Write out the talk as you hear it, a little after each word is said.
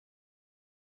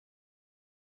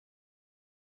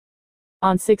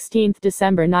On 16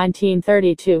 December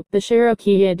 1932, the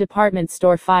Shirokiya Department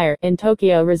Store fire in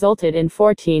Tokyo resulted in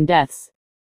 14 deaths.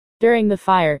 During the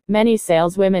fire, many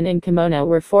saleswomen in kimono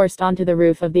were forced onto the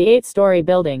roof of the 8-story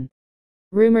building.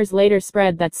 Rumors later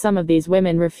spread that some of these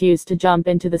women refused to jump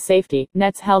into the safety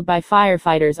nets held by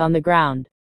firefighters on the ground.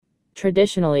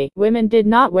 Traditionally, women did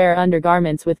not wear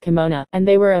undergarments with kimono, and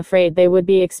they were afraid they would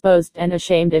be exposed and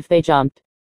ashamed if they jumped.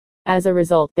 As a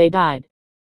result, they died.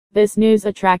 This news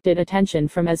attracted attention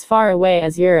from as far away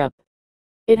as Europe.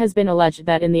 It has been alleged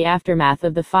that in the aftermath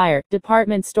of the fire,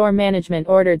 department store management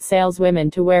ordered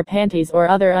saleswomen to wear panties or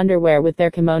other underwear with their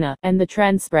kimono, and the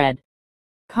trend spread.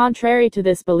 Contrary to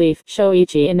this belief,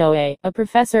 Shoichi Inoue, a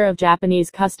professor of Japanese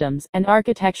customs and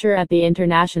architecture at the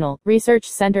International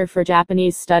Research Center for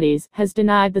Japanese Studies, has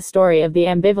denied the story of the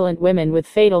ambivalent women with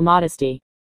fatal modesty.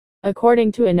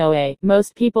 According to Inoue,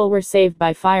 most people were saved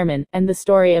by firemen, and the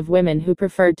story of women who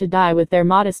preferred to die with their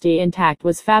modesty intact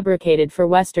was fabricated for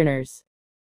Westerners.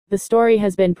 The story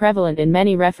has been prevalent in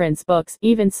many reference books,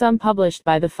 even some published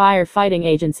by the firefighting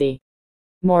agency.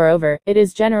 Moreover, it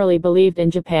is generally believed in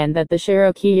Japan that the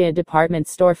Shirokiya department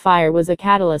store fire was a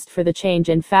catalyst for the change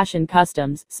in fashion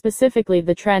customs, specifically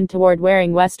the trend toward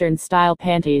wearing Western-style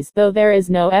panties, though there is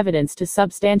no evidence to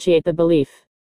substantiate the belief.